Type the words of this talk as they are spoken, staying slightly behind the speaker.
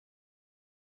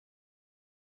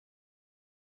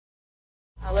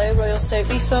go, Royal Stoke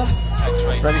resource.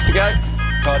 X-ray. Ready to go?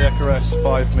 Cardiac arrest,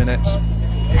 5 minutes.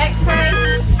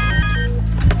 X-ray.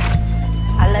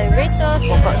 Hello, resource.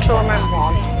 We've got trauma in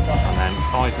 1. And then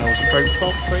 5 mils of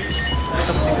propofol, please.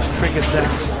 Something has triggered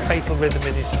that fatal rhythm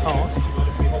in his heart.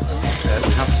 We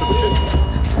have suction.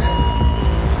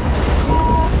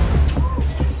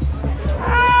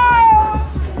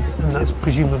 And that's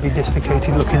presumably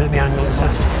dislocated looking at the angle it's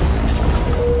at.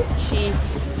 She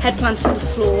head planted to the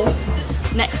floor,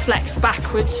 neck flexed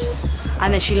backwards,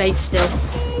 and then she laid still.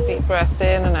 Deep breath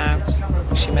in and out.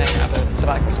 She may have a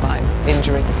cervical spine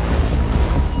injury.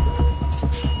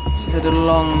 She's had a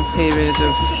long period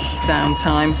of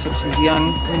downtime, so she's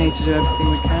young. We need to do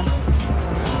everything we can.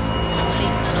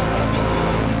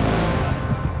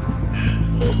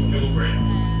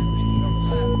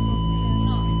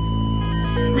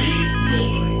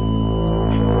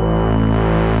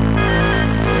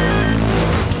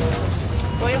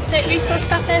 Royal Stoke resource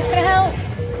staff there's going to help.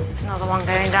 It's another one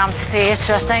going down to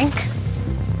theatre, I think.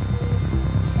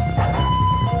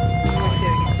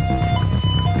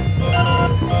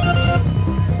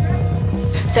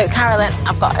 So, Carolyn,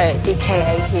 I've got a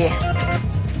DKA here.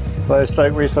 Royal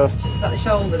Stoke resource. Is that the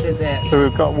shoulder visit? So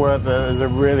we've got word that there's a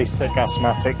really sick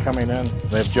asthmatic coming in.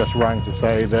 They've just rang to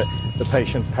say that the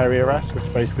patient's peri-arrest,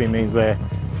 which basically means they're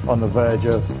on the verge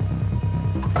of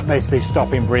basically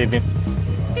stopping breathing.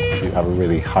 You have a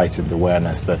really heightened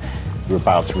awareness that you're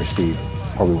about to receive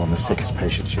probably one of the sickest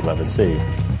patients you'll ever see.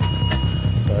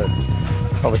 So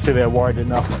obviously they're worried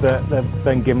enough that they've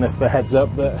then given us the heads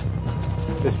up that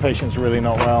this patient's really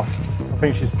not well. I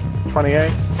think she's 28.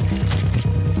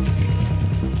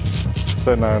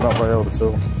 So no, not very old at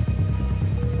all.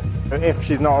 If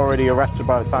she's not already arrested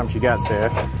by the time she gets here,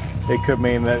 it could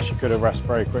mean that she could arrest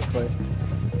very quickly.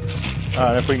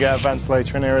 And if we get a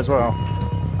ventilator in here as well.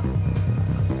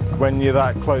 When you're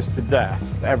that close to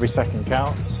death, every second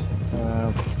counts.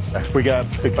 If we get a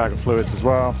big bag of fluids as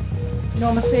well.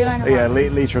 Normal saline? Yeah,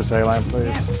 litre of saline, please.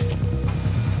 Yeah.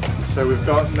 So we've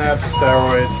got NAB,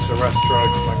 steroids, arrest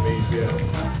drugs, magnesia.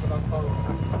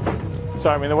 So,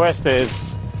 I mean, the worst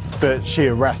is that she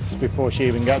arrests before she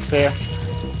even gets here,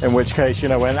 in which case, you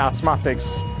know, when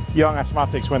asthmatics, young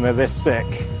asthmatics, when they're this sick,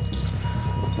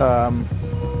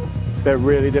 they're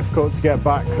really difficult to get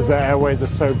back because their airways are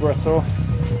so brittle.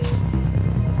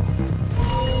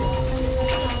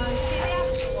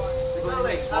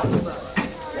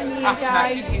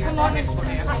 Come on.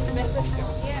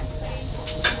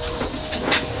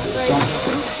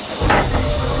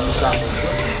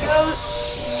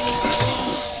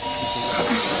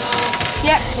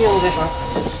 Yep, hold it.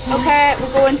 Okay,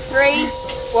 we're going 3,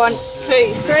 1, 2,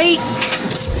 3.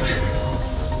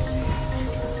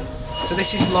 So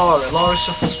this is Laura. Laura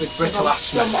suffers with brittle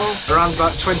asthma. Around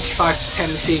about 25 to 10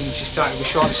 this evening, she started with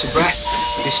shortness of breath.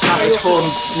 She started home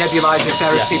nebulizer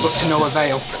therapy, but to no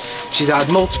avail. She's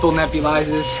had multiple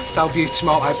nebulizers,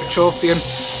 salbutamol, hypertrophium.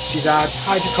 She's had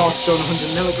hydrocortisone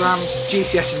 100 milligrams.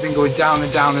 GCS has been going down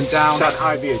and down and down. She's had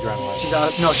IV adrenaline?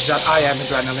 She's had IM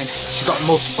adrenaline. She's got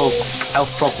multiple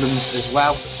health problems as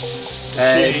well.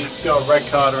 She got a red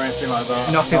card or anything like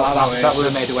that? Nothing like that, that we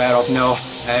were made aware of, no.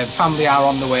 Family are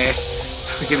on the way.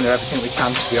 We're giving her everything we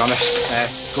can, to be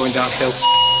honest. Going downhill.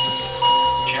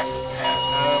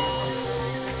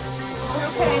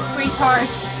 Okay, sweetheart.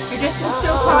 Your distance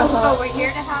still possible. We're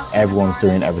here to help. Everyone's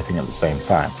doing everything at the same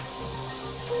time.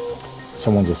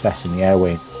 Someone's assessing the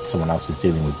airway, someone else is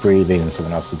dealing with breathing, and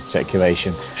someone else with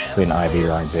circulation, putting IV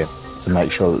lines in to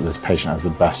make sure that this patient has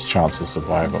the best chance of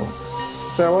survival.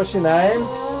 So what's your name?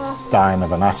 Dying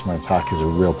of an asthma attack is a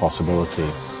real possibility.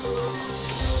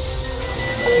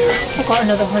 I've got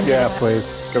another 100. Yeah, please.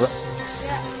 Give it.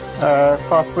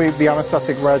 Possibly the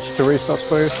anaesthetic reg to resource,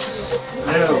 please.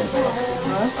 Hello.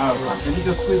 Can you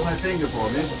just squeeze my finger for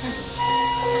me?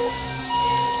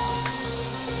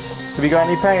 Have you got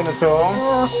any pain at all?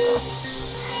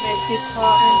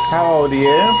 How old are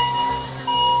you?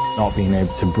 Not being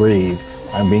able to breathe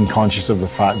and being conscious of the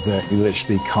fact that you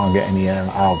literally can't get any air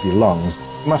out of your lungs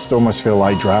must almost feel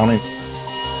like drowning.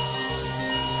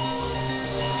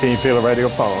 Can you feel a radial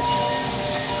pulse?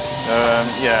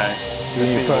 Yeah. Can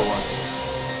you put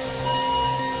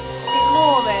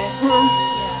More there.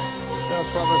 That's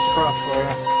what this craft for you.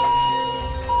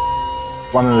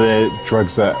 One of the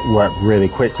drugs that work really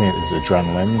quickly is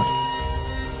adrenaline.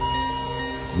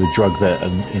 The drug that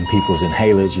in people's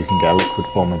inhalers, you can get a liquid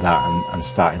form of that and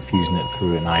start infusing it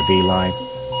through an IV line.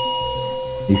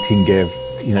 You can give,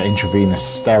 intravenous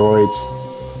steroids.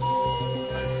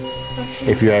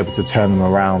 If you're able to turn them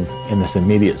around in this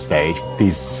immediate stage,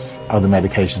 these other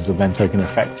medications will then take an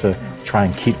effect to try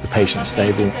and keep the patient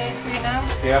stable.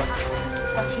 Yeah.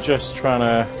 Just trying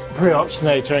to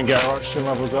pre-oxygenate her and get her oxygen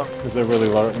levels up because they're really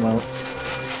low at the moment.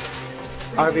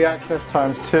 IV access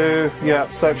 ×2.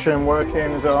 Yep, suction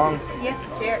working. Is it on? Yes,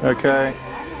 it's here. Okay.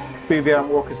 BVM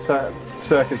walker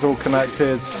circuit's all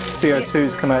connected.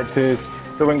 CO2's connected.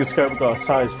 The wingoscope got a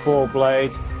size 4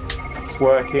 blade. It's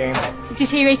working.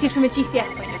 Deteriorated from a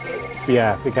GCS point of view.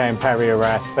 Yeah, became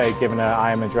peri-arrest. They'd given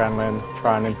her IM adrenaline,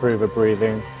 try and improve her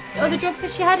breathing. Other drugs that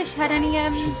she had? Has she had any?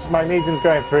 Magnesium's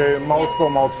going through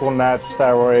multiple NAD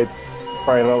steroids.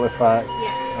 Very little effect.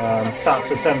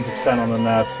 Stats at 70% on the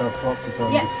NAD, so it's lots of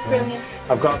 100%. Yeah, brilliant.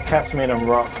 I've got ketamine and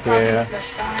rock here.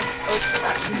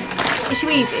 Is she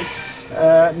wheezy?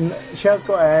 She has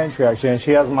got an entry actually, and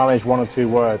she has managed 1 or 2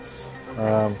 words.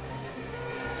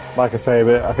 Like I say,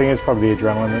 but I think it's probably the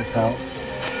adrenaline that's helped.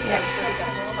 Yeah.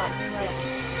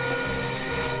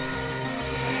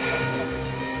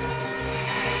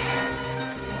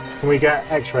 Can we get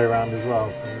X-ray around as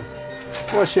well, please?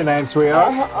 What's your name,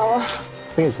 sweetheart? I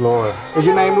think it's Laura. Is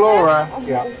your name Laura?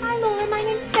 Yeah. Hi Laura, my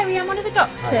name's Terry. I'm one of the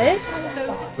doctors.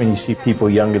 When you see people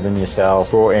younger than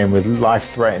yourself brought in with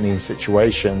life-threatening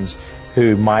situations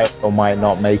who might or might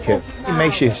not make it, it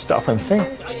makes you stop and think,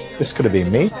 this could have been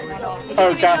me.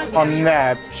 Oh, gas on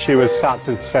Neb, she was sat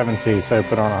at 70, so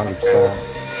put on 100%.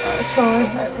 That's fine.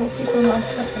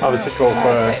 I was just called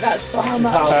for... That's for how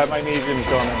much? Magnesium's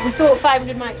gone in. We thought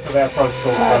 500 might... Their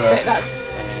protocol for...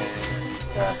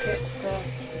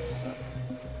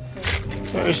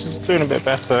 So she's doing a bit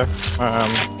better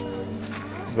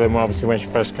than obviously when she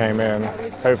first came in.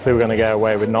 Hopefully we're going to get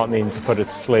away with not needing to put her to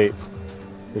sleep,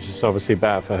 which is obviously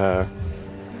better for her.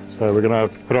 So we're going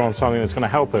to put her on something that's going to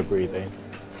help her breathing,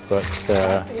 but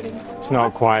it's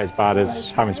not quite as bad as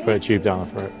having to put a tube down her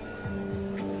throat.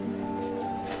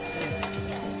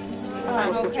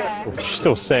 She's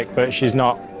still sick, but she's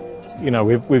not, you know,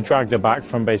 we've dragged her back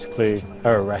from basically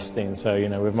her arresting, so, you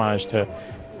know, we've managed to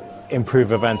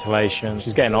improve her ventilation.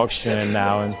 She's getting oxygen in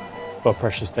now and blood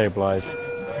pressure stabilised.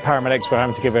 Paramedics were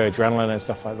having to give her adrenaline and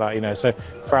stuff like that, you know, so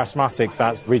for asthmatics,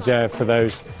 that's reserved for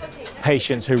those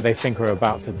patients who they think are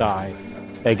about to die.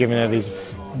 They're giving her these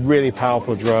really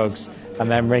powerful drugs and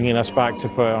then bringing us back to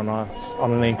put her on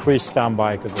an increased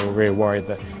standby because they were really worried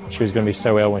that she was going to be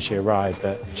so ill when she arrived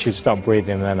that she'd stop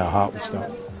breathing and then her heart would stop.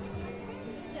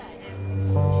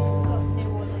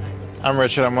 I'm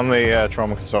Richard, I'm one of the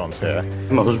trauma consultants here.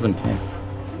 My husband, yeah.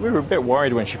 We were a bit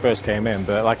worried when she first came in,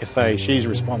 but like I say, she's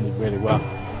responded really well.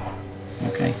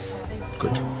 Okay,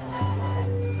 good.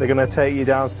 They're going to take you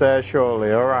downstairs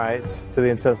shortly, all right, to the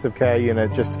intensive care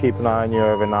unit just to keep an eye on you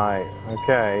overnight,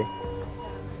 okay?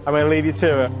 I'm going to leave you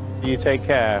to it. You take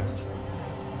care.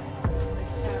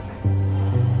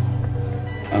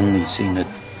 I've only seen it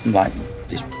like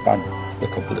this bad a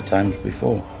couple of times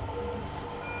before.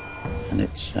 And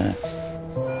it's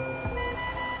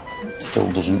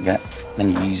still doesn't get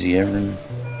any easier, and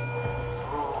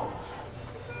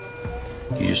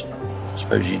you just, I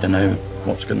suppose you don't know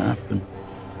what's going to happen.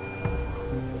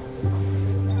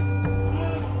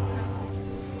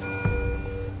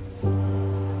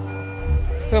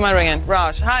 Who am I ringing?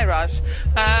 Raj. Hi, Raj.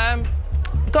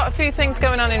 Got a few things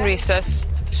going on in resus.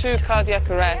 2 cardiac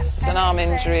arrests, an arm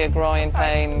injury, a groin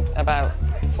pain, about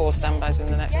 4 standbys in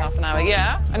the next half an hour.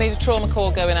 Yeah? I need a trauma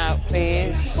call going out,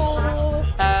 please.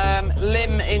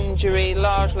 Limb injury,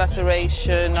 large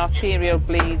laceration, arterial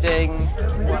bleeding.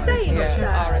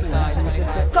 Yeah, RSI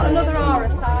 25. Got another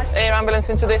RSI. Air ambulance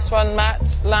into this one,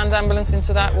 Matt. Land ambulance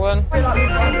into that one.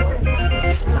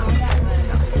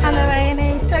 Hello,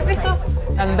 A&E. Stoke this off.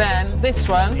 And then this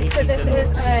one. So this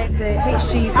is the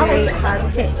HGV has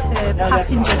hit her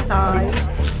passenger side.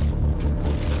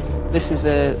 This is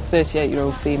a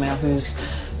 38-year-old female who's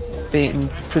being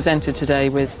presented today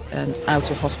with an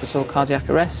out-of-hospital cardiac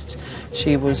arrest.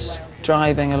 She was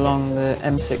driving along the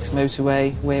M6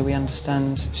 motorway where we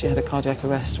understand she had a cardiac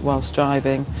arrest whilst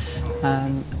driving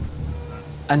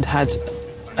and had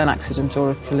an accident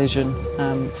or a collision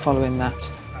following that.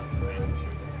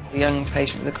 A young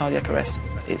patient with a cardiac arrest,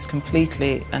 it's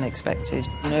completely unexpected.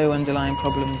 No underlying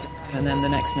problems, and then the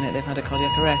next minute they've had a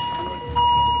cardiac arrest.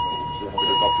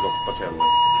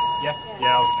 Yeah.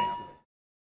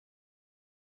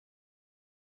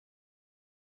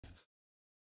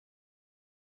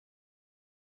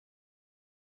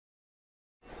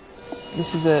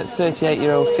 This is a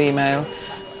 38-year-old female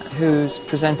who's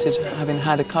presented having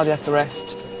had a cardiac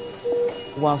arrest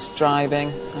whilst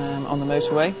driving on the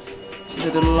motorway. She's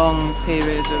had a long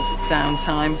period of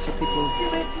downtime, so people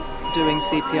doing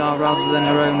CPR rather than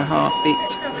her own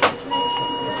heartbeat.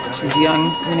 She's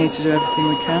young, we need to do everything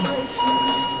we can.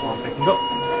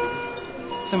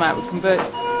 So Matt, we convert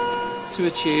to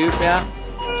a tube, yeah?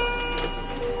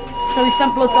 So we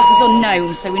sent bloods off as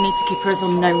unknown, so we need to keep her as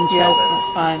unknown till. Yeah, that's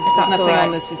fine. There's that's nothing all right.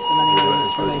 on the system anymore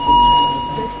that's related to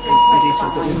the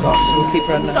details that we've got, so we'll keep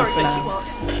her unknown for now.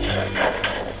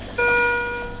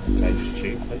 Just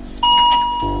tube, please.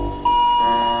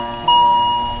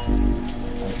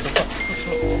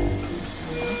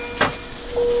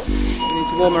 We need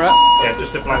to warm her up. Yeah,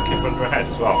 just a blanket under her head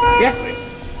as well. Yeah.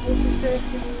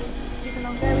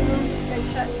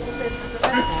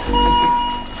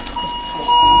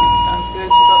 Sounds good.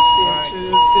 We've got CO2.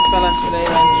 Good bilateral air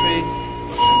entry.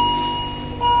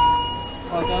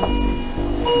 Well done.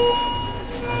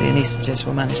 The anaesthetist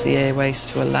will manage the airways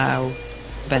to allow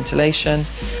ventilation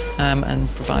and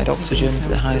provide oxygen at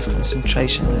the highest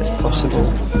concentration that's possible.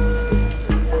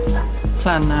 The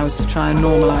plan now is to try and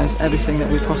normalise everything that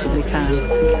we possibly can,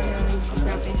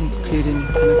 including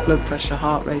kind of blood pressure,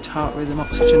 heart rate, heart rhythm,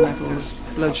 oxygen levels,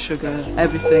 blood sugar,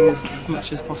 everything as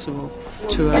much as possible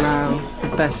to allow the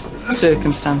best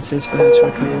circumstances for her to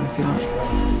recover, if you like.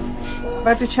 I've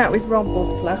had a chat with Rob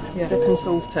Butler, the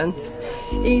consultant.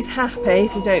 He's happy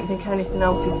if you don't think anything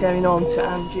else is going on to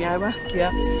angio her.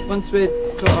 Yeah. Once we've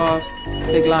got our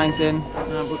big lines in,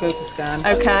 we'll go to scan.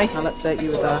 Okay. I'll update you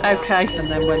with that. Okay. And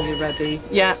then when you're ready.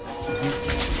 Yeah.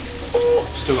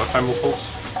 Still got femoral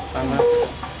pulse down there.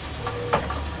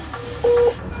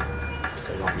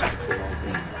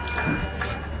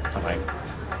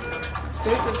 It's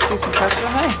good. Let's see some pressure,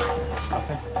 hey?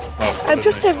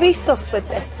 Just a resource with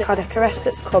this cardiac arrest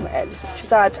that's come in.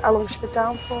 She's had, how long has she been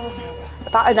down for?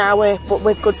 About an hour, but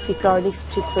with good CPR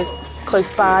anaesthetist was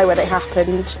close by when it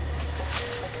happened.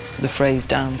 The phrase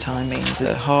downtime means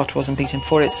the heart wasn't beating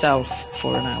for itself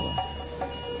for an hour.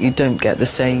 You don't get the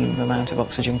same amount of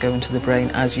oxygen going to the brain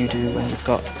as you do when you've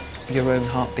got your own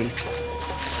heartbeat.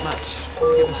 Much.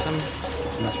 Give us some.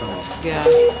 Yeah.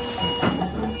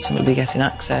 Someone will be getting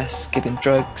access, giving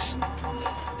drugs,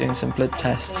 doing some blood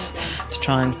tests to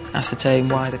try and ascertain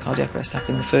why the cardiac arrest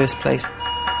happened in the first place.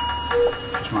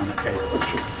 Just mind that cable.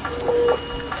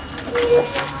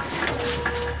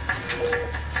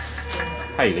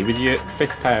 Hayley, with your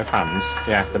fifth pair of hands,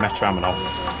 yeah, the metronome.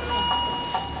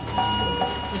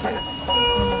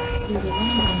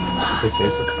 This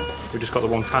is. We've just got the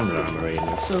one cannula, Marie.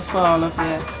 So far, love,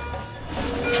 yes.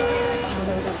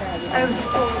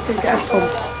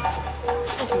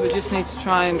 So we just need to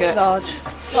try and get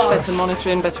better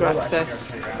monitoring, better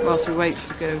access, whilst we wait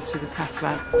to go to the cath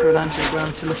lab for an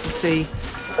angiogram to look and see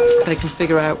if they can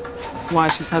figure out why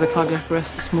she's had a cardiac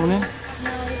arrest this morning.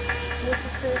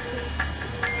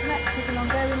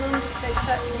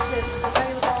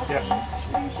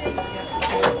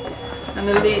 And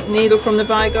the needle from the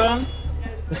Vigon.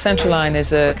 The central line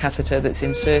is a catheter that's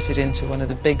inserted into one of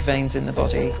the big veins in the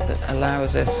body that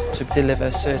allows us to deliver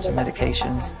certain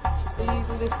medications. These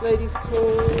are this lady's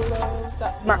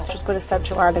called... Matt's just got a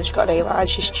central line and she's got an A-line,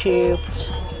 she's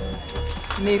tubed.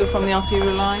 Needle from the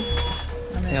arterial line.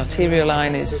 The arterial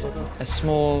line is a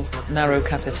small, narrow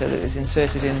catheter that is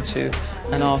inserted into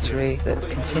an artery that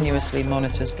continuously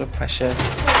monitors blood pressure.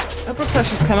 Her blood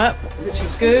pressure's come up, which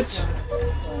is good.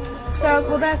 So,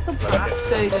 well, there's some...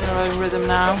 Stayed in her own rhythm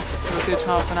now for a good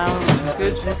half an hour,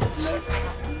 which is good.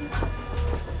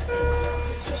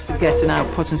 To get an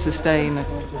output and sustain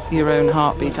your own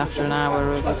heartbeat after an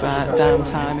hour of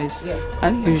downtime is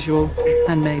unusual,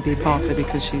 and maybe partly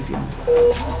because she's young.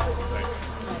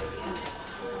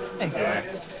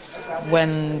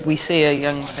 When we see a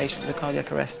young patient with a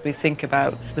cardiac arrest, we think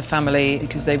about the family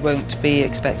because they won't be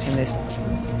expecting this.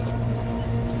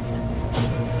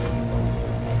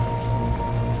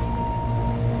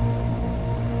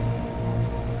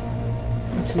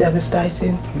 It's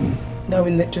devastating,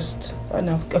 knowing that just, I don't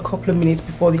know, a couple of minutes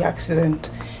before the accident,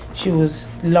 she was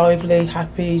lively,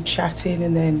 happy, chatting,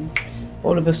 and then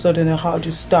all of a sudden her heart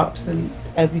just stops and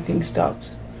everything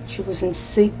stops. She wasn't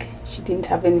sick, she didn't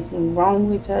have anything wrong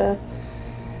with her.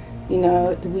 You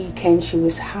know, at the weekend she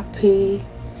was happy.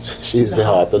 She's the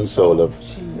heart and soul of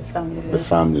the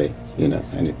family. You know,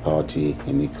 any party,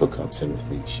 any cook-ups,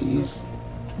 everything. She's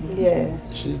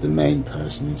the main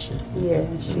person, isn't she? Yeah,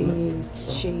 she is.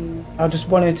 So. She's. I just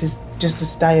wanted to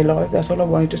stay alive. That's all I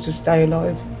wanted, just to stay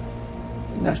alive.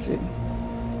 And that's it.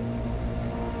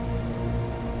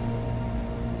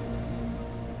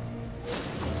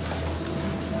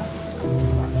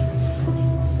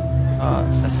 Our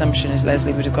assumption is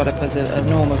Leslie would have got up as a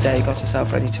normal day, got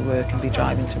herself ready to work and be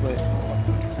driving to work.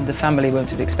 And the family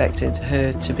won't have expected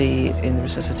her to be in the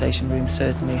resuscitation room,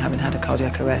 certainly having had a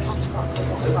cardiac arrest.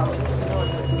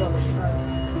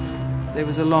 There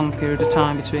was a long period of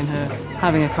time between her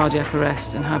having a cardiac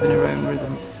arrest and having her own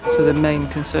rhythm. So the main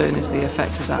concern is the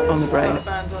effect of that on the brain.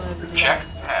 Check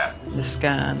pair. the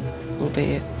scan will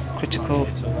be critical.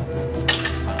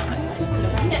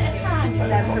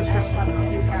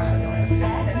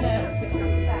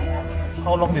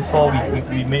 How long before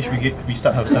we make sure we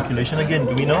start her circulation again?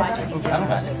 Do we know?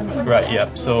 Right,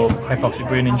 yeah. So hypoxic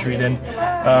brain injury then.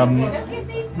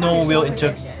 No real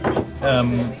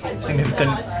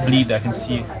significant bleed that I can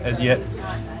see as yet.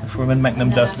 The foramen magnum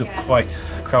does look quite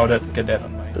crowded. Get that.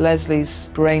 Leslie's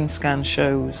brain scan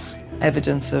shows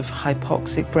evidence of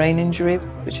hypoxic brain injury,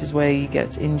 which is where you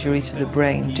get injury to the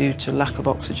brain due to lack of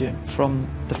oxygen from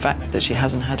the fact that she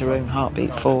hasn't had her own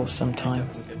heartbeat for some time.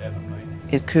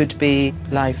 It could be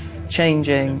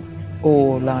life-changing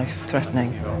or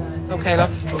life-threatening. OK, love.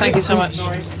 Thank you so much.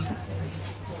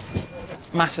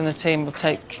 Matt and the team will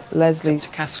take Leslie to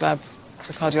cath lab.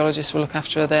 The cardiologist will look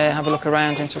after her there, have a look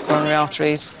around into coronary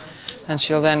arteries, and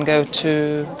she'll then go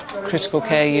to critical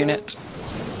care unit.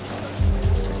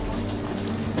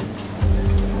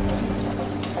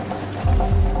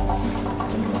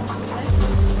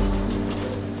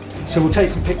 So we'll take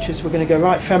some pictures. We're going to go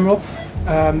right femoral.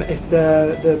 If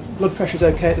the blood pressure's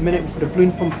okay at the minute, we'll put a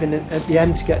balloon pump in at the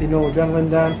end to get the noradrenaline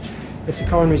down. If the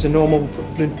coronaries are normal, we'll put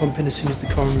the balloon pump in as soon as the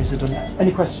coronaries are done.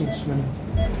 Any questions from anyone?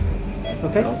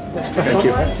 Okay, let's press on.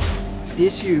 The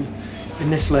issue in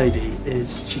this lady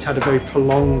is she's had a very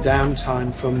prolonged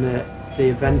downtime from the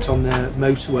event on the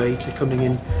motorway to coming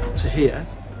in to here.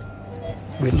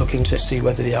 We're looking to see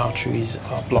whether the arteries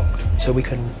are blocked so we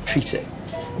can treat it.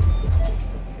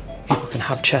 People can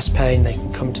have chest pain, they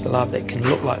can come to the lab, they can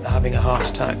look like they're having a heart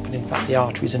attack, but in fact the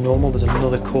arteries are normal, there's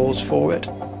another cause for it.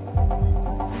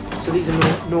 So these are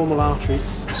normal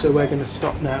arteries, so we're going to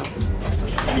stop now.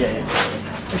 Yeah.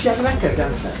 Does she have an echo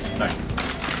downstairs? No.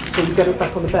 So we'll get her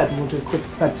back on the bed and we'll do a quick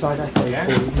bedside echo for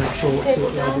you, make sure see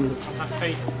what the idea is.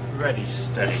 Okay, ready,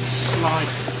 steady, slide.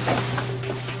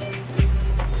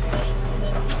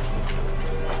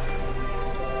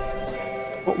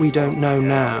 What we don't know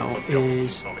now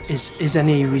is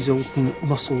any resultant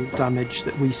muscle damage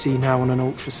that we see now on an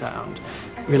ultrasound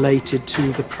related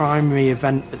to the primary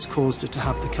event that's caused her to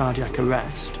have the cardiac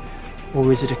arrest,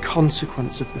 or is it a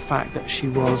consequence of the fact that she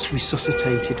was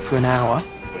resuscitated for an hour?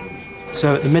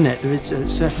 So at the minute there is a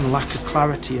certain lack of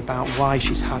clarity about why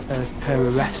she's had her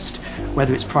arrest,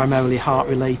 whether it's primarily heart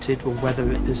related or whether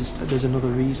there's another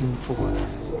reason for it.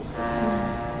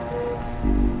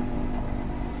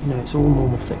 You know, it's all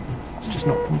normal thickness, it's just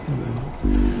not pumping anymore.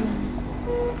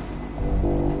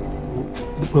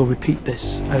 We'll repeat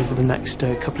this over the next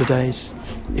couple of days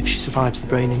if she survives the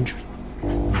brain injury.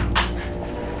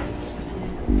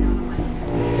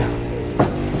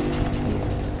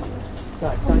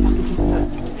 Right,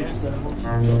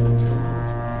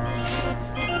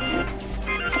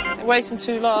 Waiting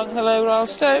too long. Hello,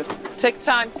 Ralstow. Take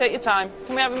your time.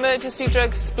 Can we have emergency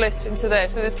drugs split into there?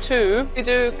 So there's two. You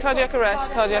do cardiac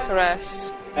arrest,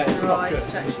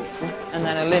 and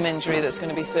then a limb injury that's going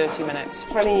to be 30 minutes.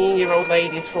 20-year-old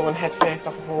lady's fallen head first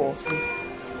off a horse.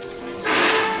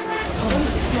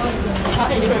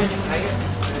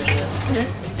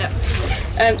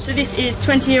 So this is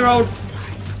 20-year-old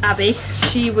Abby.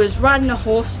 She was riding a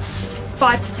horse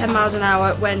 5 to 10 miles an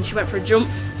hour when she went for a jump.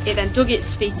 It then dug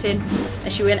its feet in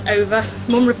and she went over.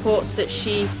 Mum reports that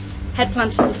she head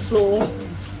planted to the floor,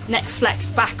 neck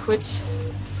flexed backwards,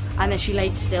 and then she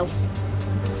laid still.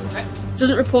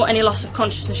 Doesn't report any loss of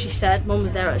consciousness, she said. Mum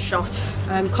was there at a shot.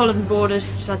 Collared and boarded.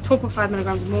 She's had 12.5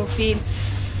 milligrams of morphine.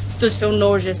 Does feel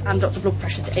nauseous and dropped her blood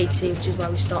pressure to 80, which is why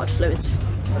we started fluids.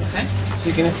 Okay. So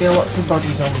you're going to feel lots of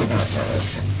bodies on the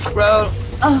back. Roll.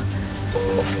 Oh.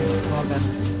 Well then.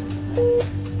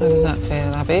 How does that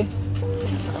feel, Abby?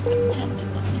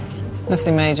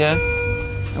 Nothing major?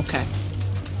 Okay.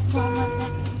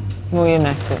 More your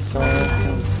neck, that's all.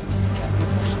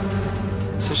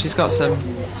 So she's got some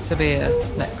severe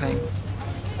neck pain,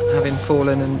 having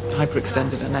fallen and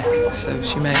hyperextended her neck, so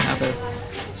she may have a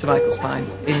cervical spine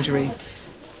injury.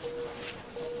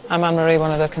 I'm Anne-Marie,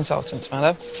 one of the consultants,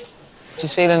 madam.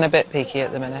 She's feeling a bit peaky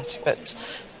at the minute, but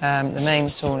the main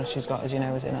soreness she's got, as you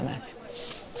know, is in her neck.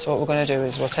 So what we're going to do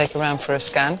is we'll take her around for a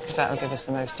scan, because that'll give us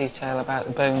the most detail about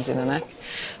the bones in her neck.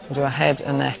 We'll do her head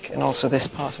and neck, and also this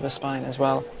part of her spine as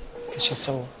well, because she's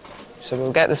sore. So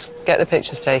we'll get the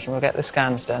pictures taken, we'll get the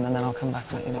scans done, and then I'll come back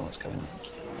and let you know what's going on.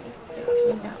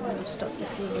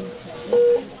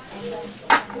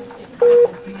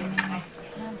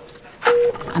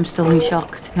 I'm still in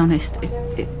shock, to be honest.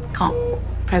 It can't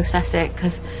process it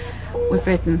because we've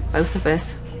ridden, both of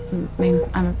us. I mean,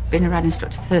 I've been a riding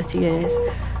instructor for 30 years,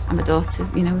 and my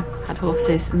daughter's, you know, had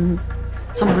horses, and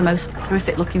some of the most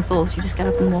horrific looking falls, you just get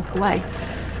up and walk away.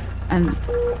 And,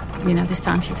 you know, this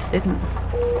time she just didn't.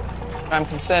 I'm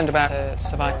concerned about her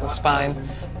cervical spine.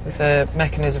 With her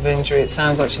mechanism of injury, it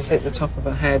sounds like she's hit the top of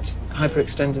her head,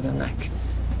 hyperextended her neck.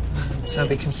 So I'd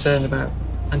be concerned about,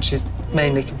 and she's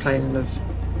mainly complaining of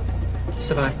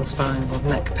cervical spine or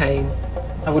neck pain.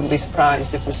 I wouldn't be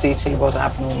surprised if the CT was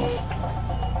abnormal.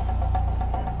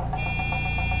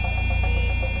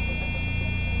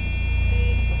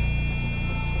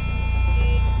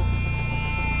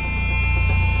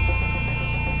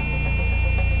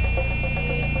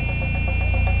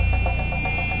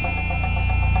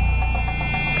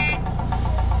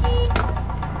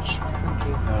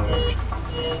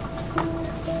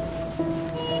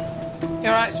 You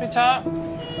all right, sweetheart?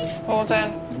 All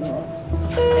done?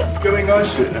 Going on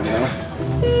straight now.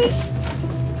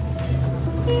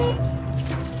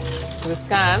 The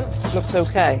scan looks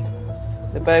okay.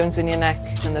 The bones in your neck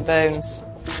and the bones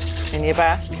in your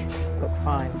back look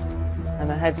fine. And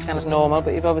the head scan is normal,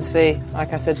 but you've obviously,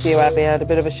 like I said to you, Abby, had a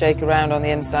bit of a shake around on the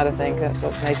inside, I think. That's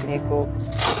what's making you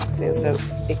feel so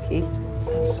icky.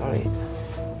 I'm sorry.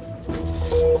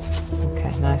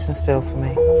 Okay, nice and still for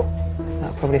me.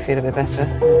 That'll probably feel a bit better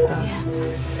inside. Yeah.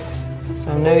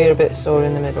 So I know you're a bit sore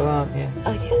in the middle, aren't you?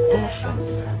 Oh, yeah, in the front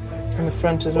as well. In the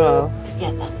front as well?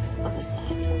 Yeah, that other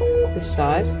side. This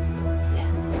side? Yeah.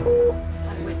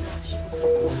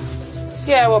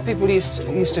 So, yeah, what people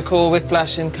used to call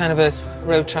whiplash in kind of a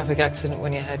road traffic accident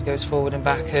when your head goes forward and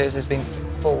back. Hers has been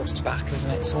forced back, isn't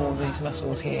it? So all these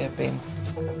muscles here have been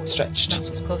stretched. That's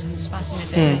what's causing the spasm,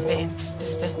 is it? Being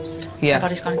just the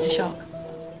body's gone into shock.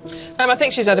 I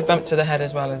think she's had a bump to the head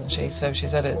as well, hasn't she? So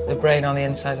she's had the brain on the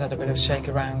inside's had a bit of a shake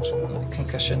around, a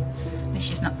concussion. I mean,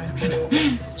 she's not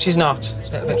broken. She's not. A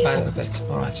little bit by a little bit.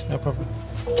 All right, no problem.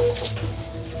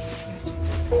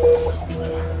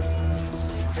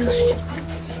 Feel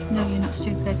stupid. No, you're not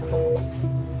stupid.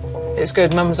 It's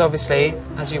good. Mum's obviously,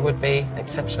 as you would be,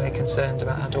 exceptionally concerned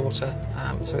about her daughter.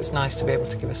 So it's nice to be able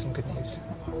to give her some good news.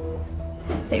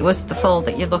 It was the fall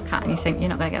that you look at and you think you're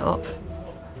not going to get up.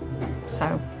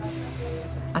 So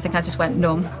I think I just went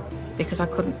numb because I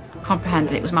couldn't comprehend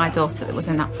that it was my daughter that was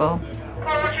in that fall.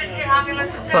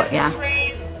 But yeah,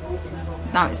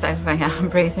 now it's over. Yeah, I'm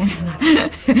breathing.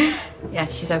 Yeah,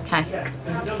 she's okay.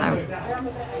 So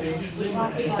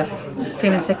she's just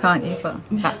feeling sick, aren't you? But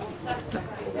that's the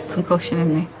concussion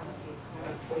in there.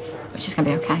 But she's going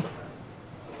to be okay.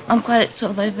 I'm glad it's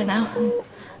all over now.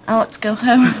 I want to go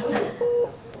home.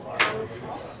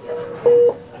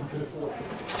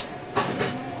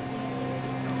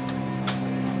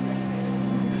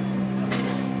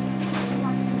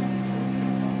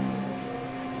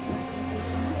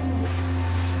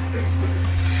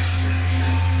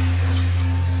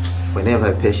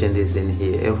 Whenever a patient is in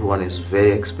here, everyone is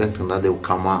very expectant that they will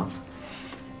come out.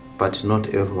 But not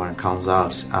everyone comes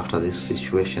out after this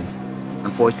situation.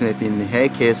 Unfortunately, in her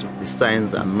case, the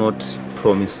signs are not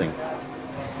promising.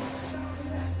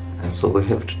 And so we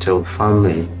have to tell the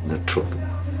family the truth.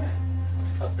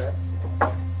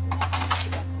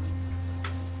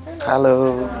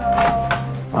 Hello.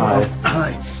 Hi.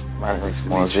 Hi. My name is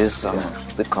Moses. I'm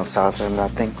the consultant. I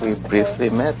think we briefly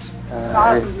met.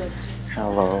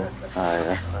 Hello.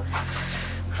 Hi.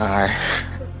 Hi.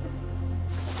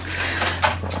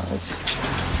 Right.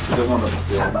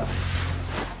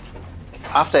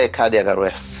 After a cardiac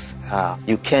arrest,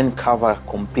 you can cover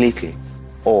completely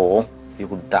or you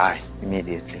could die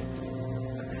immediately.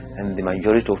 And the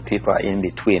majority of people are in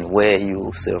between, where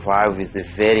you survive with the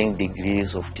varying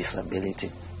degrees of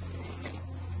disability,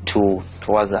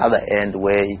 towards the other end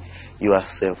where you are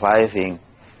surviving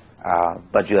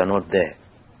but you are not there.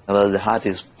 In other words, the heart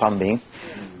is pumping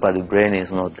but the brain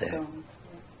is not there.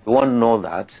 We won't know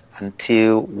that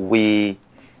until we've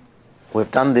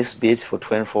done this bit for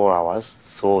 24 hours.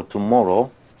 So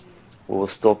tomorrow we will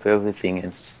stop everything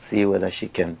and see whether she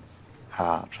can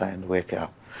try and wake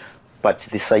up. But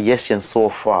the suggestion so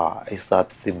far is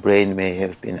that the brain may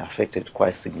have been affected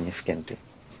quite significantly.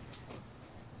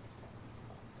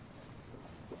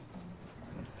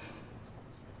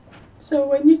 So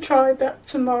when you try that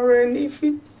tomorrow, and if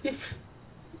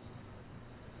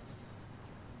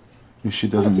she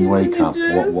doesn't wake up,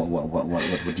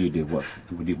 what do you do?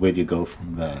 Where do you go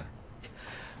from there?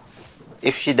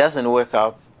 If she doesn't wake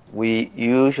up, we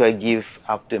usually give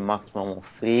up to a maximum of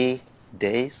 3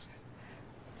 days.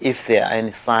 If there are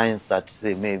any signs that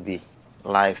there may be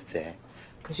life there.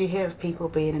 Because you hear of people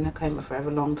being in a coma for a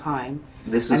long time.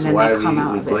 This is why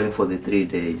we're going for the 3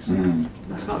 days.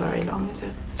 That's not very long, is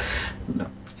it? No.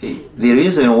 The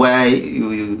reason why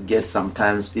you get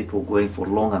sometimes people going for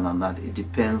longer than that, it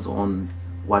depends on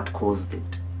what caused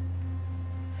it.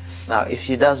 Now, if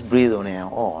she does breathe on her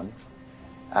own,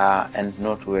 and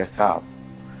not wake up,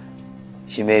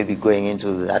 she may be going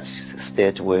into that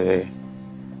state where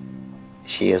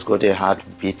she has got a heart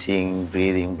beating,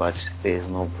 breathing, but there is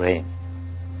no brain.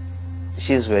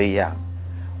 She's very young.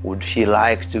 Would she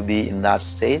like to be in that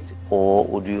state, or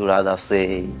would you rather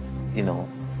say, you know,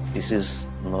 this is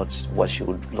not what she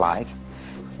would like?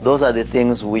 Those are the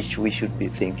things which we should be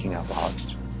thinking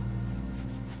about.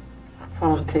 I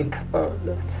can't think about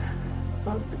that.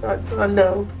 I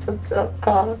know, but I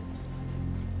can't.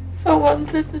 I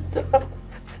wanted to die.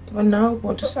 I know,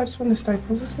 but I just want to stay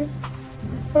positive.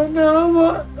 I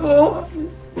know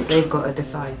what. They've got to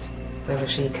decide whether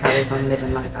she carries on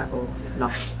living like that or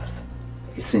not.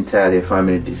 It's entirely a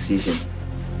family decision.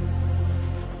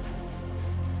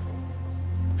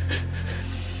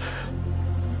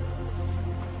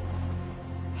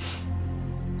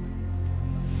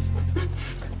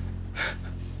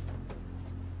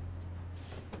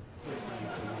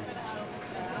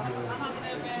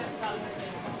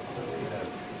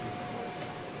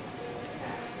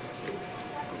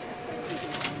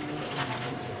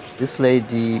 This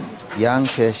lady, young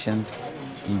patient,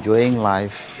 enjoying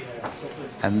life,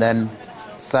 and then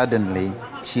suddenly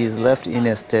she is left in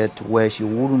a state where she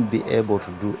wouldn't be able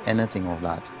to do anything of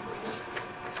that.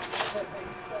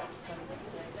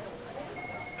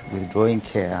 Withdrawing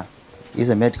care is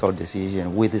a medical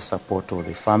decision with the support of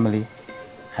the family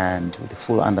and with the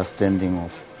full understanding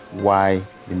of why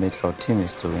the medical team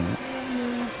is doing it.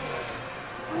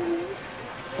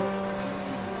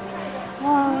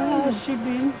 How has she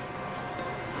been?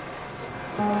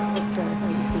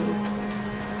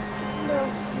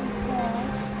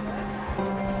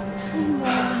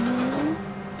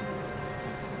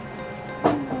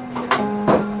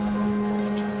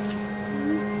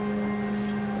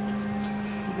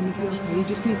 You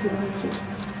just need to wait it.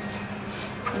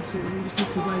 That's all, you just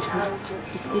need to wait it.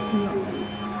 Just open your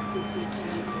eyes.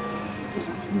 Just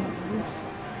open your eyes.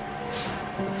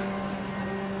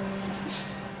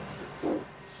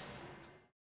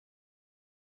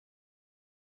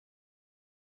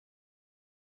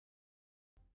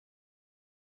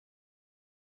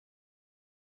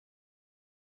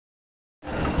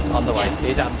 On the way,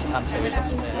 please answer it.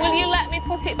 Will you let me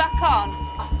put it back on?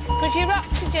 Because your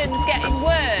oxygen's getting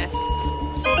worse.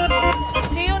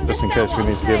 Do you understand? Just in case we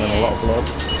need to give him a lot of blood.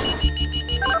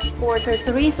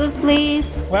 403 resource,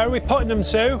 please. Where are we putting them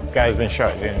to? Guy's been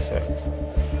shot, he's in 6.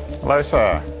 Hello,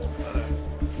 sir.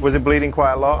 Was it bleeding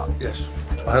quite a lot? Yes.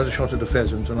 I had a shot at the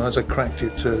pheasant, and as I cracked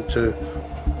it to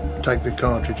take the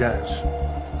cartridge out,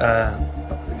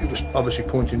 it was obviously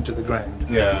pointing to the ground.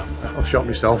 Yeah. I've shot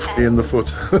myself in the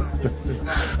foot.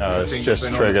 No, it's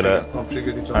just triggered it. I've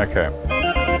triggered it on. Okay.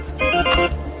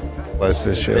 There's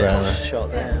this shit there.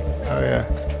 Shot there. Oh, yeah.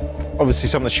 Obviously,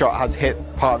 some of the shot has hit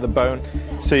part of the bone,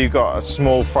 so you've got a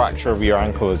small fracture of your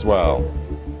ankle as well.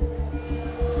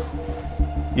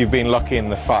 You've been lucky in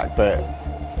the fact that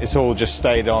it's all just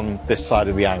stayed on this side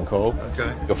of the ankle.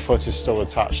 Okay. Your foot is still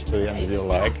attached to the end of your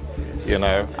leg, you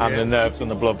know, and the nerves and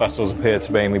the blood vessels appear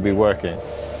to mainly be working.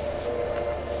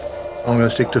 I'm going to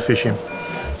stick to fishing.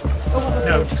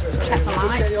 No. Check the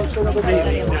lights.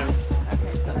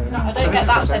 I don't get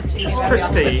that sent to you. This is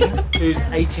Christine, who's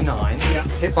 89,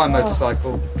 hit by a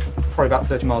motorcycle, probably about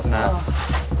 30 miles an hour.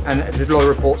 And the lawyer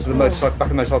reports of the motorcycle, back of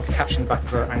the motorcycle catching the back of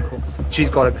her ankle. She's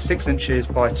got over 6 inches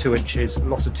by 2 inches,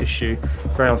 loss of tissue,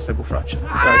 very unstable fracture.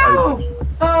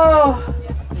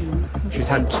 She's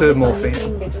had 2 morphine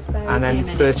and then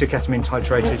 30 ketamine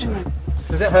titrated.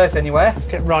 Does it hurt anywhere? Let's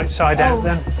get right side out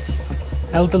then.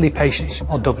 Elderly patients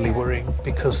are doubly worrying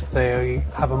because they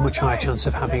have a much higher chance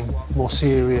of having more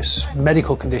serious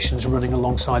medical conditions running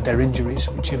alongside their injuries,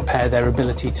 which impair their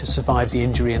ability to survive the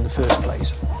injury in the first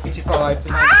place. 85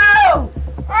 to Ow!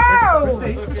 Ow!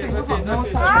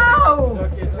 Ow!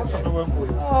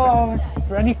 Is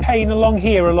there any pain along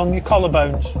here, along your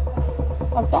collarbones?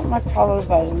 I've got my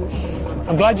collarbones.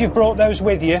 I'm glad you've brought those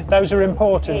with you. Those are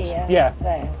important. Here, yeah.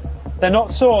 there. They're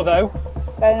not sore though?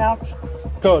 They're not.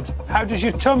 Good. How does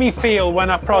your tummy feel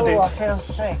when I prod it? Oh, I feel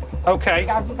sick. Okay.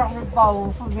 I've got a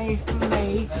bowl for me.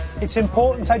 It's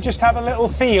important I just have a little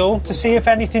feel to see if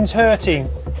anything's hurting.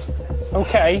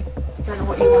 Okay. I don't know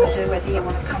what you want to do, whether you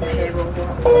want to come here or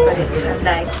what, but it's her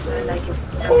leg. Her leg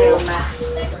is a real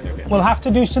mess. We'll have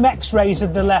to do some x-rays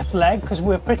of the left leg because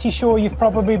we're pretty sure you've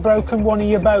probably broken one of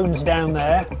your bones down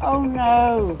there. Oh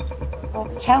no. Well,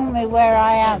 tell me where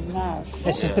I am now.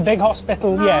 This is the big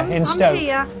hospital, in Stoke. I'm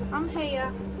here. I'm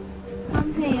here.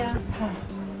 I'm here.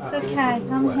 It's okay,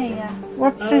 I'm here.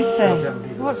 What's this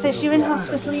then? What's this? You're in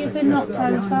hospital, you've been knocked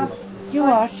over. You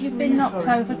what? You've been knocked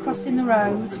over crossing the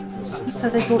road. So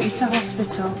they brought you to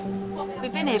hospital.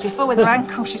 We've been here before with her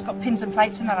ankle. She's got pins and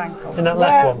plates in her ankle. In that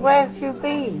left one? Where have you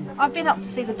been? I've been up to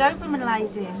see the Doberman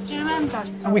ladies. Do you remember?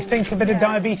 And we think a bit of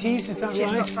diabetes, is that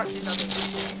She's right? got type 2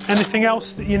 diabetes. Anything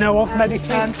else that you know of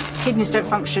medically? Kidneys don't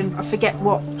function. I forget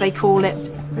what they call it.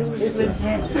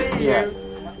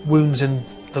 Wounds in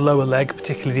the lower leg,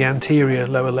 particularly the anterior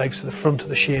lower leg, so the front of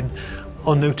the shin,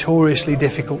 are notoriously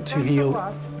difficult to heal.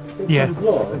 Yeah,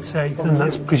 I'd say, and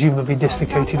that's presumably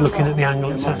dislocated looking at the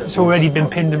angle it's at. It's already been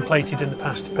pinned and plated in the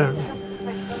past, apparently.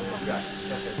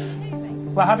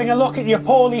 We're having a look at your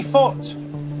poorly foot.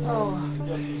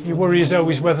 Your worry is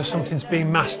always whether something's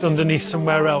being masked underneath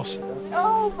somewhere else.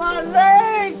 Oh, my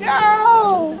leg!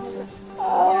 Oh!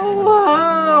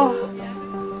 Oh!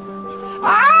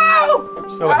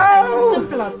 So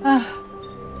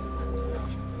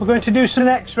we're going to do some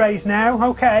x-rays now,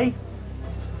 okay?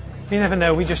 You never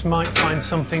know, we just might find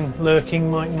something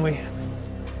lurking, mightn't we?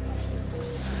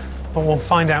 But we'll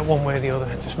find out one way or the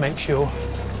other, just make sure.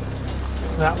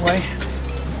 That way.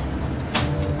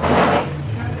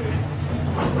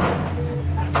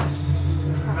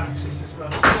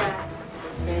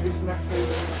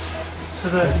 So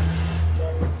the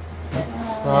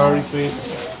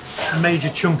major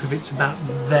chunk of it's about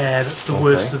there, that's the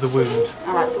worst of the wound.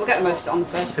 Alright, so we'll get the most of it on the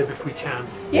first. Fib if we can.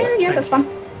 Yeah, that's fine.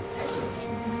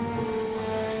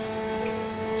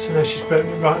 So now she's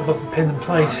broken it right above the pin and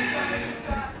plate.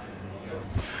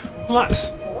 Well, that's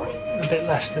a bit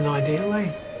less than ideal,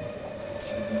 eh?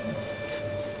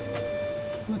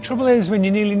 Well, the trouble is, when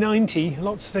you're nearly 90,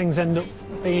 lots of things end up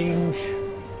being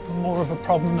more of a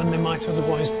problem than they might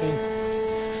otherwise be.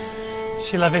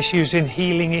 She'll have issues in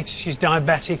healing it. She's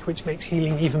diabetic, which makes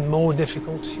healing even more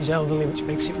difficult. She's elderly, which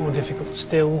makes it more difficult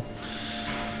still.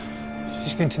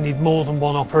 She's going to need more than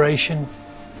one operation,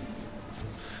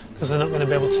 because they're not going to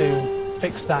be able to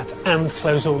fix that and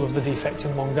close all of the defect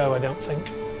in one go, I don't think.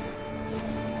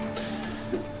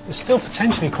 There's still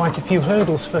potentially quite a few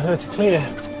hurdles for her to clear.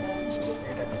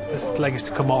 If this leg is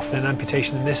to come off, then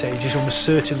amputation in this age is almost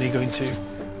certainly going to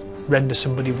render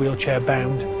somebody wheelchair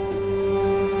bound.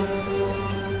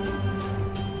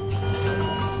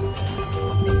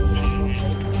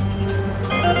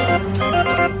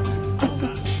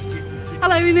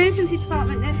 Hello, emergency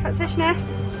department, nurse practitioner.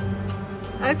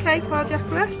 Okay, cardiac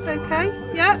arrest, okay.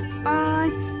 Yeah,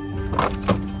 fine.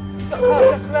 Got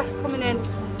cardiac arrest coming in.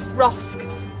 ROSC.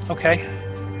 Okay.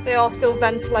 They are still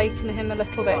ventilating him a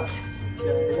little bit.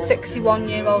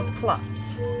 61-year-old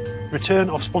collapse.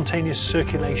 Return of spontaneous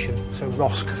circulation, so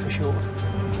ROSC for short.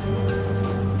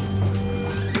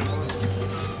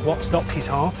 What stopped his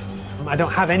heart? I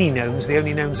don't have any knowns. The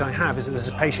only knowns I have is that there's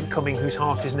a patient coming whose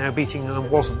heart is now beating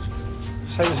and wasn't.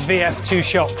 So it was VF, 2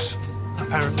 shocks,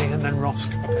 apparently, and then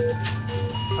ROSC.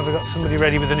 Have we got somebody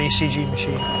ready with an ECG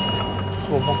machine?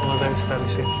 We'll want one of those fairly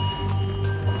soon.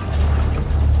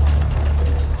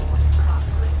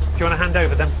 Do you want to hand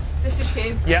over them? This is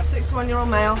him. Yeah. 61-year-old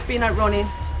male, been out running.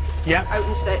 Yeah. Out in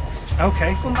the sticks.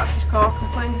 Okay. Come back to his car,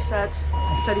 complained, he said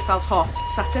he felt hot.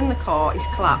 Sat in the car, he's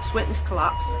collapsed, witnessed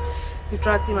collapse. We've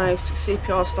dragged him out,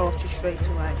 CPR started straight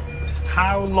away.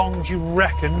 How long do you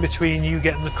reckon between you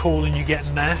getting the call and you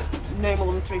getting there? No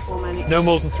more than 3-4 minutes. No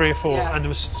more than 3 or 4, Yeah. and there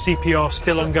was CPR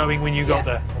still ongoing when you got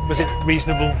there. Was it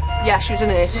reasonable? Yeah, she was a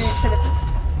nurse.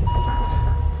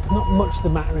 Not much the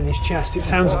matter in his chest. It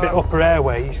sounds a bit upper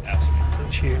airways,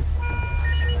 don't you?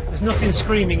 There's nothing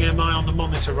screaming MI on the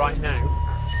monitor right now.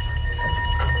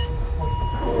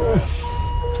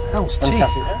 Hell's teeth.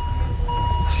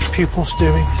 What's his pupils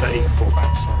doing?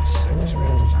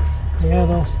 Yeah,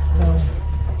 they'll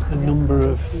a number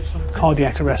of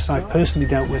cardiac arrests I've personally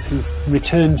dealt with who've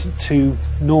returned to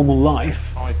normal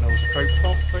life.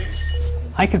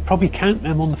 I could probably count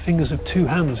them on the fingers of 2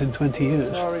 hands in 20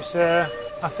 years. Sorry, sir.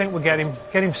 I think we'll get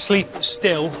him sleep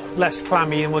still, less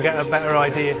clammy, and we'll get a better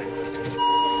idea.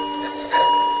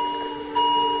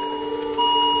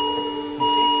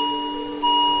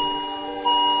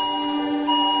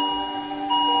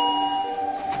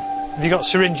 Have you got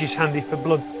syringes handy for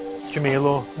blood, Jamil,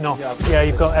 or not? Yeah,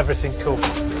 you've got everything, cool.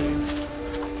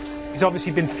 He's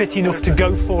obviously been fit enough to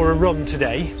go for a run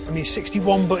today. I mean, he's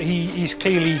 61, but he's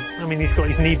clearly, I mean, he's got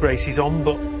his knee braces on,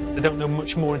 but I don't know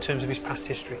much more in terms of his past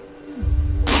history.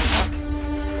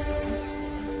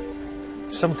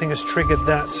 Something has triggered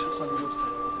that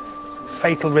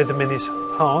fatal rhythm in his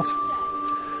heart.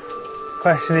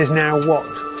 Question is now what?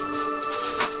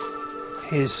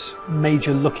 His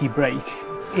major lucky break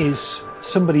is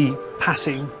somebody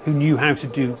passing who knew how to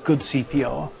do good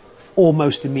CPR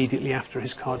almost immediately after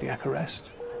his cardiac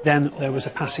arrest. Then there was a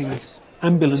passing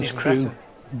ambulance crew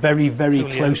very, very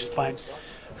close by.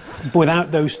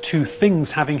 Without those 2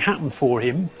 things having happened for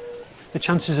him, The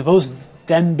chances of us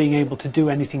then being able to do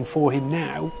anything for him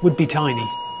now would be tiny.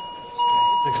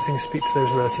 Next thing is speak to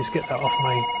those relatives, get that off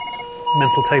my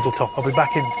mental tabletop. I'll be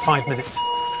back in 5 minutes.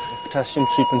 Potassium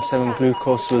 3.7,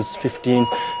 glucose was 15,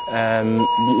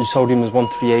 sodium was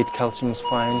 138, calcium was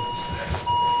fine.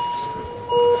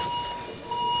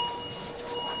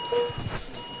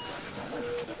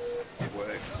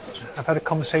 I've had a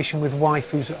conversation with wife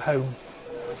who's at home.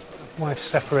 Wife's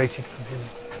separated from him.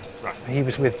 Right. He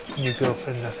was with a new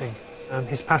girlfriend, I think.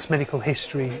 His past medical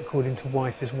history, according to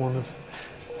wife, is one of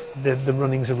the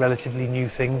running's a relatively new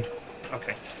thing.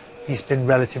 Okay. He's been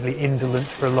relatively indolent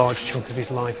for a large chunk of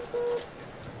his life.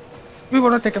 We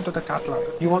want to take him to the cath lab.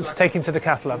 You want to take him to the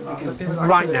cath lab?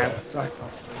 Right now? Right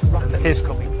now. That is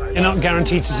coming. You're not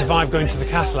guaranteed to survive going to the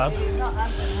cath lab.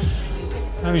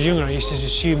 When I was younger, I used to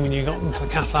assume when you got into the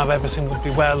cath lab everything would be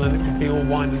well and it would be all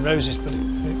wine and roses, but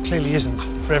it clearly isn't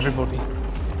for everybody.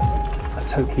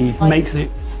 Let's hope he makes it.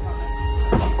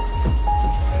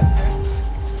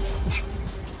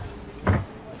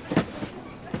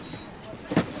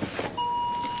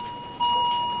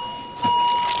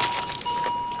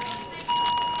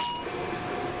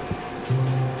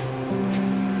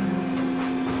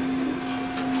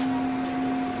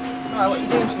 Right, what are you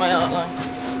doing to my outline?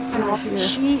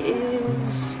 She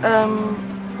is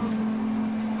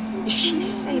she's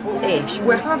stable-ish.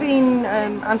 We're having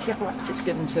anti-epileptics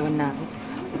given to her now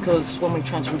because when we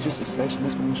tried to reduce the sedation,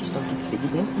 that's when she started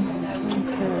seizing.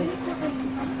 Okay.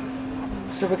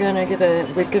 So we're going to give her,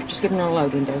 just given her a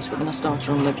loading dose, we're going to start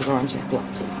her on regular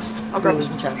anti-epileptics. I'll grab her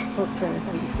some chest. Okay,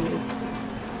 thank you.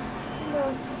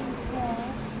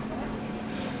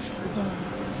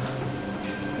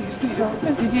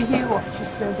 Did you hear what she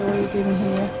said or you didn't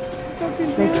hear?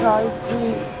 They tried to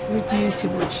reduce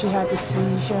it, but she had a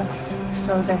seizure,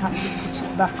 so they had to put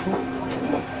it back up.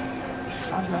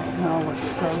 I don't know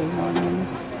what's going on.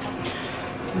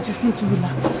 You just need to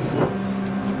relax.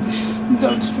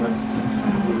 Don't stress.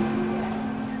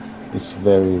 It's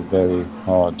very, very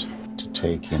hard to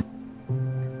take in.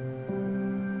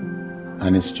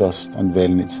 And it's just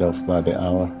unveiling itself by the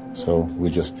hour, so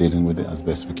we're just dealing with it as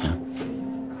best we can.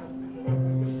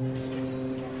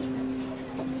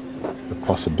 The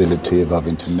possibility of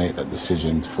having to make that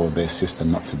decision for their sister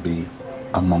not to be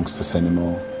amongst us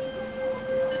anymore.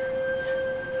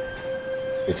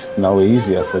 It's no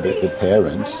easier for the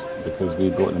parents because we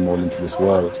brought them all into this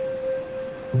world.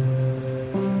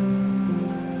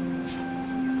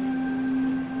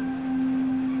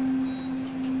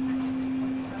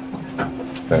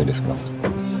 Very difficult.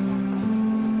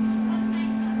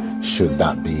 Should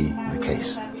that be the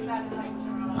case?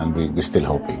 And we're still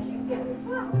hoping.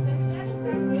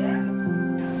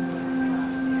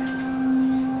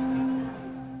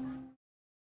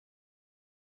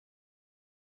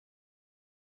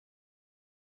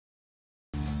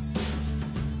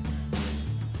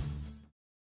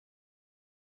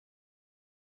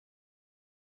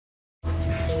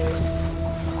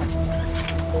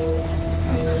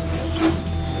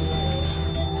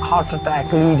 Heart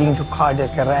attack leading to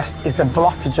cardiac arrest is the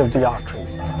blockage of the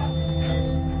arteries.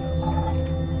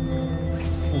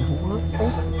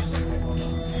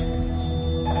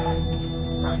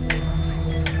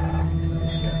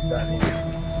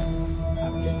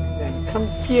 Come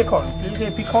here, caudal, please.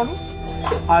 AP caudal.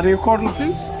 RA caudal,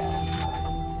 please.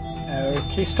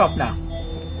 Okay, stop now.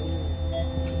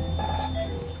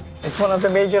 It's one of the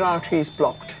major arteries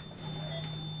blocked.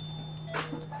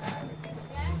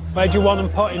 Where do you want them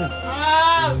put in?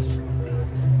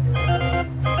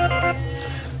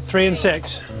 3 and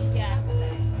 6? Yeah.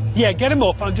 Yeah, get him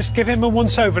up. I'll just give him a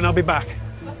once over and I'll be back.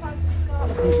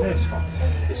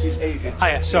 This is Adrian.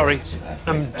 Hiya, sorry.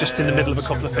 I'm just in the middle of a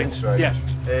couple of things. Yeah.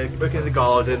 Working in the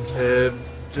garden,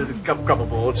 do the gravel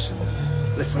boards,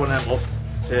 lift one of them up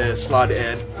to slide it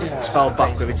in, fell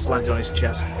back with it to land on his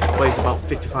chest. Weighs about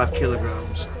 55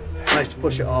 kilograms. Managed to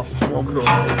push it off, walk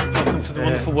around. Welcome to the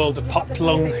wonderful world of popped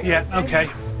lung. Yeah, okay.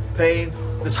 Pain,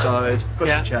 the side, across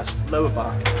the chest, lower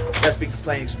back. He has been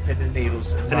complaining some pins and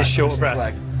needles. And his short breath.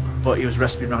 Leg, but he was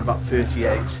resting around about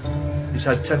 38. He's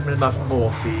had 10 milligrams of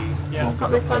morphine. Yeah.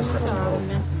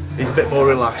 He's a bit more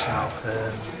relaxed now.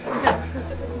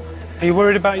 Are you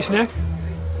worried about his neck?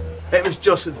 It was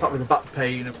just the fact with the back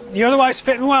pain. You're otherwise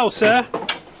fitting well, sir.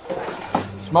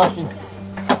 Smashing.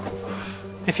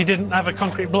 If you didn't have a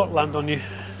concrete block land on you.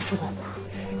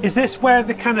 Is this where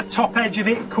the kind of top edge of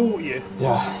it caught you?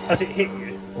 Yeah. As it hit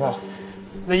you? Yeah.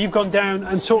 Then you've gone down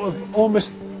and sort of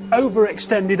almost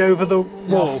overextended over the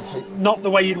wall. Not the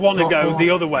way you'd want to go,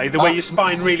 the other way, the way your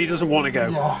spine really doesn't want to go.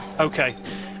 Yeah. Okay.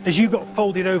 As you got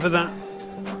folded over that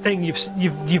thing,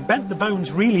 you've bent the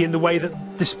bones really in the way that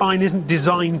the spine isn't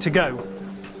designed to go.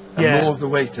 And more of the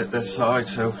weight at this side,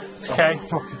 so... Okay.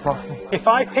 If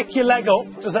I pick your leg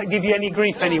up, does that give you any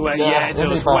grief anywhere? Yeah, it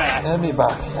does. Where? Me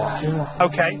back, yeah.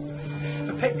 Okay.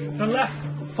 Pick the left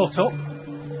foot up.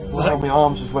 My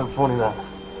arms just went funny there.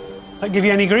 Does that give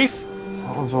you any grief?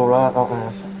 That one's alright, that one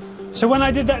is. So when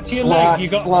I did that to your leg, you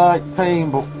got... Slight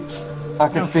pain, but I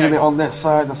can feel it on this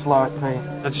side, the slight pain.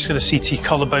 I'm just going to CT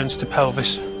collarbones to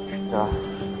pelvis. Yeah.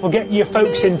 We'll get your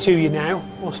folks into you now.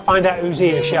 We'll find out who's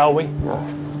here, shall we?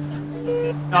 Yeah.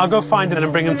 I'll go find them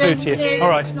and bring them through to you. All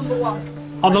right. Number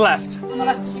 1. On the left? On the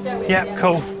left as you go in. Yeah,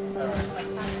 cool.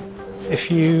 If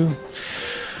you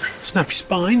snap your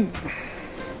spine,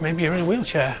 maybe you're in a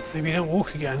wheelchair. Maybe you don't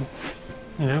walk again.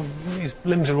 You know, his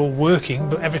limbs are all working,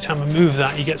 but every time I move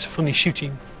that, he gets a funny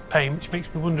shooting pain, which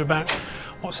makes me wonder about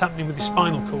what's happening with his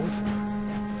spinal cord.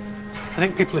 I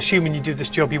think people assume when you do this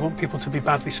job you want people to be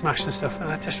badly smashed and stuff,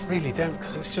 and I just really don't,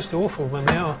 because it's just awful when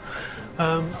they are.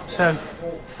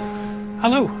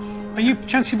 Hello, are you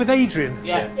Chancey with Adrian?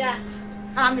 Yeah. Yes,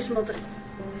 I'm his mother.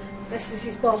 This is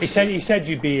his boss. He said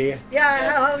you'd be here.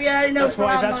 Yeah, oh yeah, he knows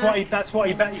That's what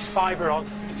he bet his fiver on.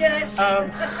 Yes.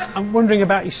 I'm wondering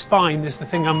about his spine is the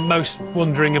thing I'm most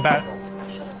wondering about.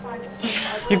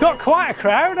 You've got quite a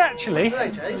crowd, actually.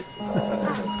 Right, eh?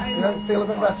 You don't feel a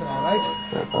bit better now, mate?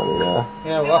 Bit better, yeah.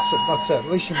 Yeah, well, that's it.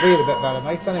 At least you can breathe a bit better,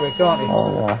 mate, anyway, can't you?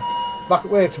 Oh, yeah. Back at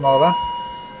work tomorrow, then.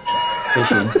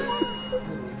 Fishing.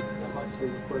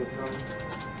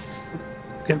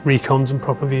 Get recons and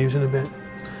proper views in a bit.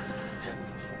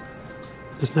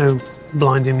 There's no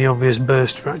blindingly obvious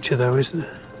burst fracture, though, is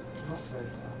there?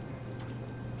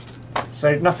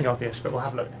 So nothing obvious, but we'll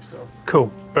have a look next door. Cool,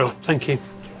 brilliant, thank you.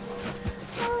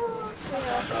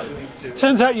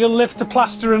 Turns out you'll live to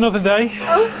plaster another day.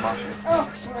 Oh,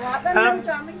 it's all right then, no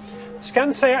damage.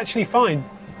 Scans say actually fine.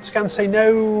 Scans say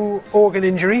no organ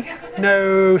injury,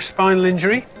 no spinal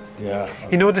injury. Yeah.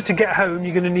 In order to get home,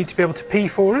 you're going to need to be able to pee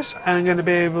for us and going to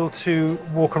be able to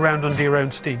walk around under your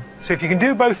own steam. So if you can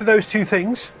do both of those two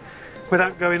things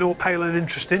without going all pale and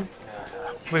interesting,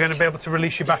 we're going to be able to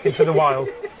release you back into the wild.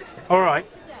 All right.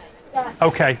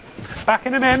 Okay. Back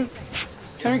in a minute.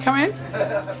 Can we come in?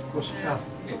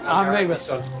 I'm Raven's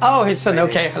son. Oh, his son.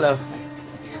 Okay, hello.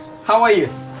 How are you?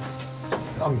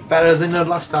 I'm better than the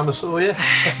last time I saw you.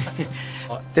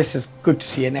 This is good to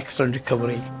see an excellent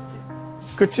recovery.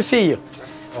 Good to see you.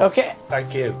 Okay.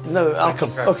 Thank you. No,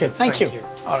 welcome. Okay, thank you.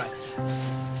 All right.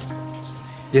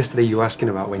 Yesterday you were asking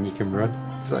about when you can run.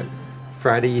 It's like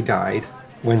Friday you died.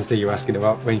 Wednesday you were asking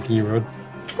about when can you run.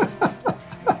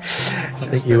 I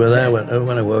think you were there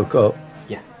when I woke up.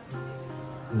 Yeah.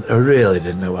 I really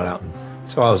didn't know what happened.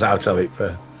 So I was out of it for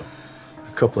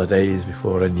a couple of days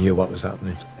before I knew what was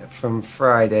happening. From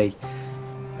Friday,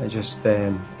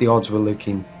 the odds were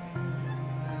looking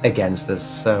against us.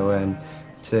 So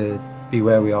to be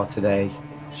where we are today,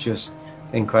 it's just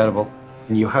incredible.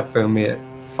 And you had phoned me at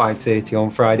 5:30 on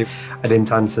Friday. I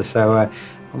didn't answer, so I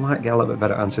might get a little bit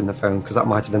better at answering the phone, because that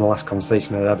might have been the last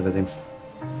conversation I'd had with him.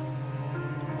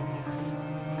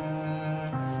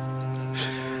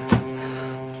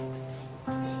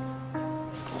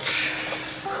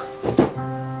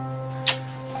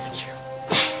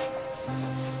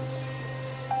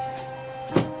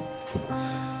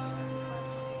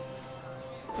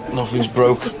 Nothing's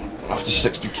broke after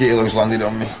 60 kilos landed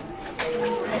on me.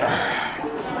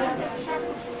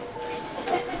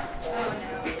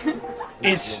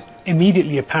 It's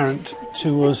immediately apparent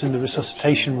to us in the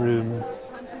resuscitation room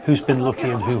who's been lucky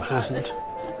and who hasn't.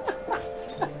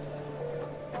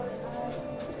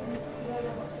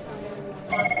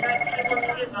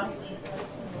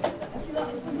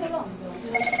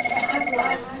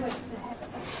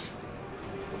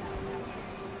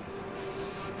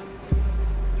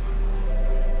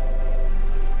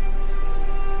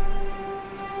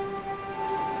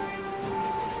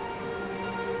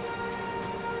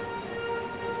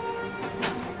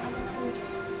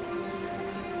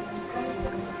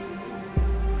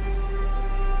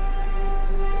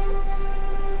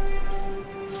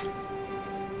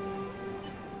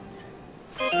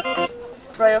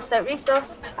 Royal State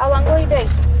Resource. How long will you be?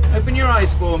 Open your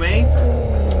eyes for me.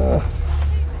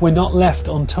 We're not left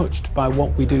untouched by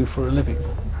what we do for a living.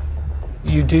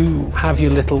 You do have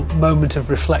your little moment of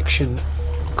reflection.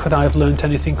 Could I have learnt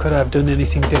anything? Could I have done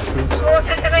anything different?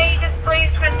 Water to Aegis,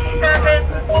 please, 27.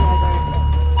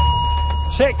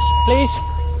 6, please.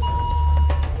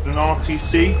 An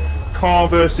RTC, car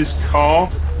versus car,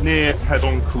 near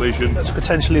head-on collision. That's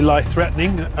potentially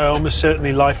life-threatening, almost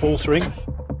certainly life-altering.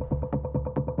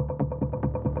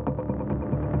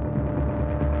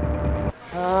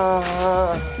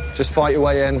 Just fight your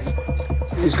way in.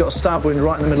 He's got a stab wound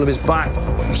right in the middle of his back.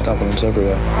 Stab wounds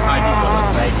everywhere.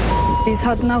 He's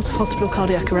had an out-of-hospital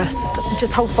cardiac arrest.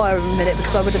 Just hold fire a minute,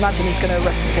 because I would imagine he's going to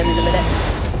arrest again in a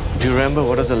minute. Do you remember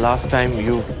what was the last time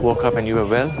you woke up and you were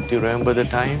well? Do you remember the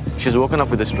time? She's woken up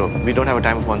with a stroke. We don't have a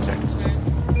time of 1 second.